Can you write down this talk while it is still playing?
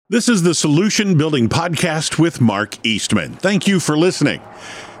This is the Solution Building Podcast with Mark Eastman. Thank you for listening.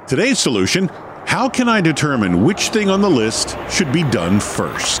 Today's solution: how can I determine which thing on the list should be done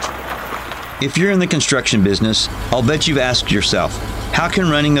first? If you're in the construction business, I'll bet you've asked yourself, how can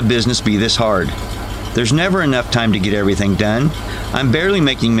running a business be this hard? There's never enough time to get everything done. I'm barely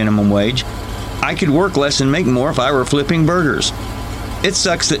making minimum wage. I could work less and make more if I were flipping burgers. It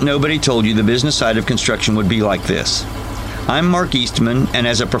sucks that nobody told you the business side of construction would be like this. I'm Mark Eastman, and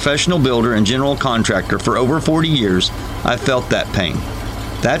as a professional builder and general contractor for over 40 years, I've felt that pain.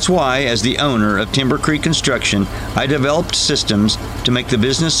 That's why, as the owner of Timber Creek Construction, I developed systems to make the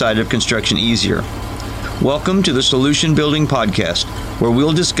business side of construction easier. Welcome to the Solution Building Podcast, where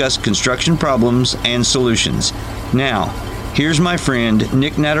we'll discuss construction problems and solutions. Now, here's my friend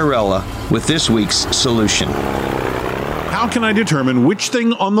Nick Natarella with this week's solution. How can I determine which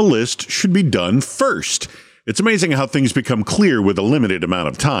thing on the list should be done first? It's amazing how things become clear with a limited amount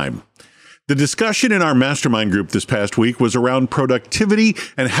of time. The discussion in our mastermind group this past week was around productivity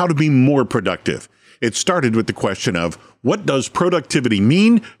and how to be more productive. It started with the question of, what does productivity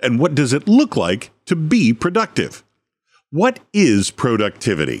mean and what does it look like to be productive? What is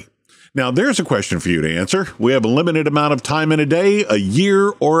productivity? Now, there's a question for you to answer. We have a limited amount of time in a day, a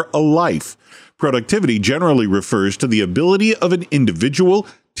year, or a life. Productivity generally refers to the ability of an individual,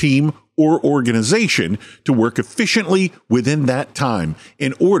 team, or organization to work efficiently within that time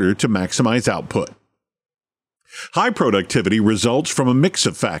in order to maximize output. High productivity results from a mix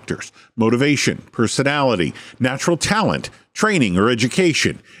of factors: motivation, personality, natural talent, training or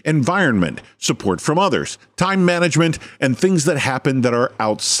education, environment, support from others, time management, and things that happen that are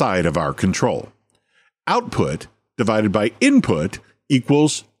outside of our control. Output divided by input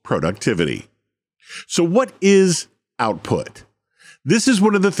equals productivity. So what is output? This is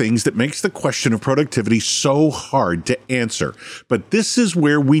one of the things that makes the question of productivity so hard to answer. But this is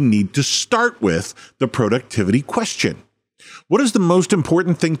where we need to start with the productivity question. What is the most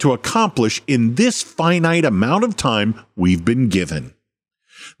important thing to accomplish in this finite amount of time we've been given?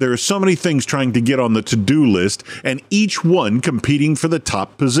 There are so many things trying to get on the to-do list, and each one competing for the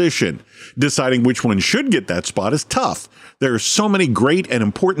top position. Deciding which one should get that spot is tough. There are so many great and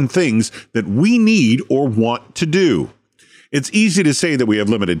important things that we need or want to do. It's easy to say that we have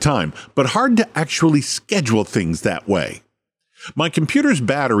limited time, but hard to actually schedule things that way. My computer's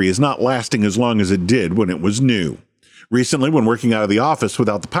battery is not lasting as long as it did when it was new. Recently, when working out of the office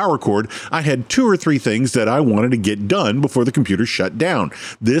without the power cord, I had 2 or 3 things that I wanted to get done before the computer shut down.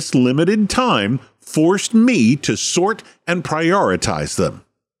 This limited time forced me to sort and prioritize them.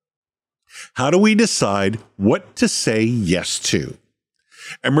 How do we decide what to say yes to?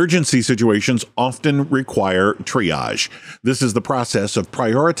 Emergency situations often require triage. This is the process of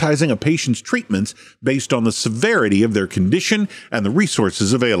prioritizing a patient's treatments based on the severity of their condition and the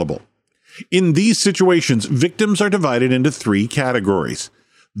resources available. In these situations, victims are divided into 3 categories: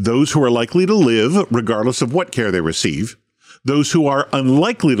 those who are likely to live regardless of what care they receive, those who are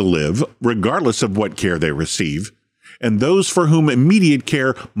unlikely to live regardless of what care they receive, and those for whom immediate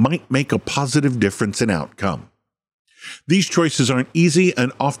care might make a positive difference in outcome. These choices aren't easy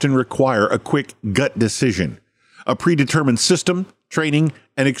and often require a quick gut decision. A predetermined system, training,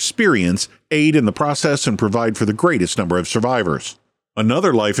 and experience aid in the process and provide for the greatest number of survivors.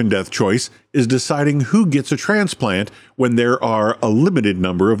 Another life and death choice is deciding who gets a transplant when there are a limited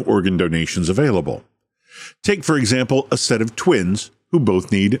number of organ donations available. Take, for example, a set of twins who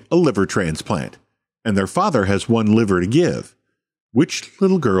both need a liver transplant, and their father has 1 liver to give. Which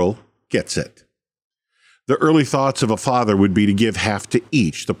little girl gets it? The early thoughts of a father would be to give half to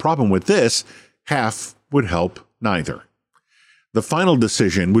each. The problem with this, half would help neither. The final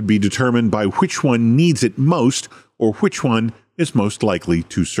decision would be determined by which one needs it most or which one is most likely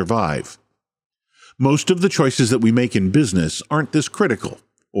to survive. Most of the choices that we make in business aren't this critical,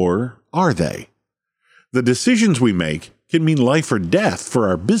 or are they? The decisions we make can mean life or death for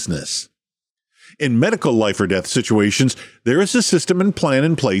our business. In medical life or death situations, there is a system and plan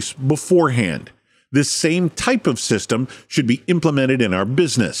in place beforehand. This same type of system should be implemented in our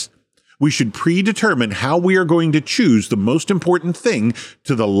business. We should predetermine how we are going to choose the most important thing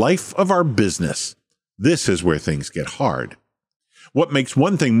to the life of our business. This is where things get hard. What makes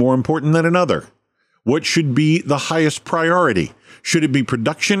one thing more important than another? What should be the highest priority? Should it be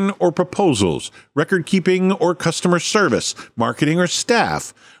production or proposals, record keeping or customer service, marketing or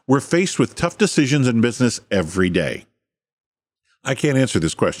staff? We're faced with tough decisions in business every day. I can't answer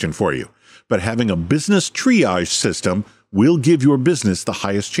this question for you, but having a business triage system will give your business the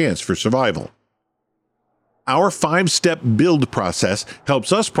highest chance for survival. Our 5-step build process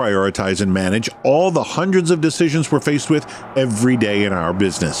helps us prioritize and manage all the hundreds of decisions we're faced with every day in our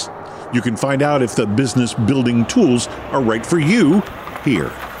business. You can find out if the business building tools are right for you here.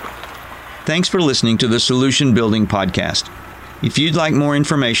 Thanks for listening to the Solution Building Podcast. If you'd like more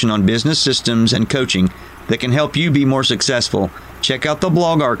information on business systems and coaching that can help you be more successful, check out the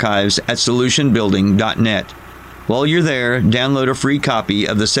blog archives at solutionbuilding.net. While you're there, download a free copy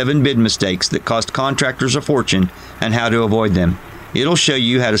of the 7 bid mistakes that cost contractors a fortune and how to avoid them. It'll show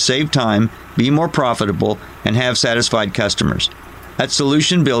you how to save time, be more profitable, and have satisfied customers. At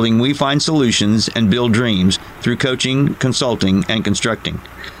Solution Building, we find solutions and build dreams through coaching, consulting, and constructing.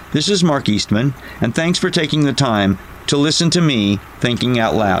 This is Mark Eastman, and thanks for taking the time to listen to me thinking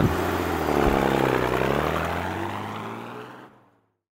out loud.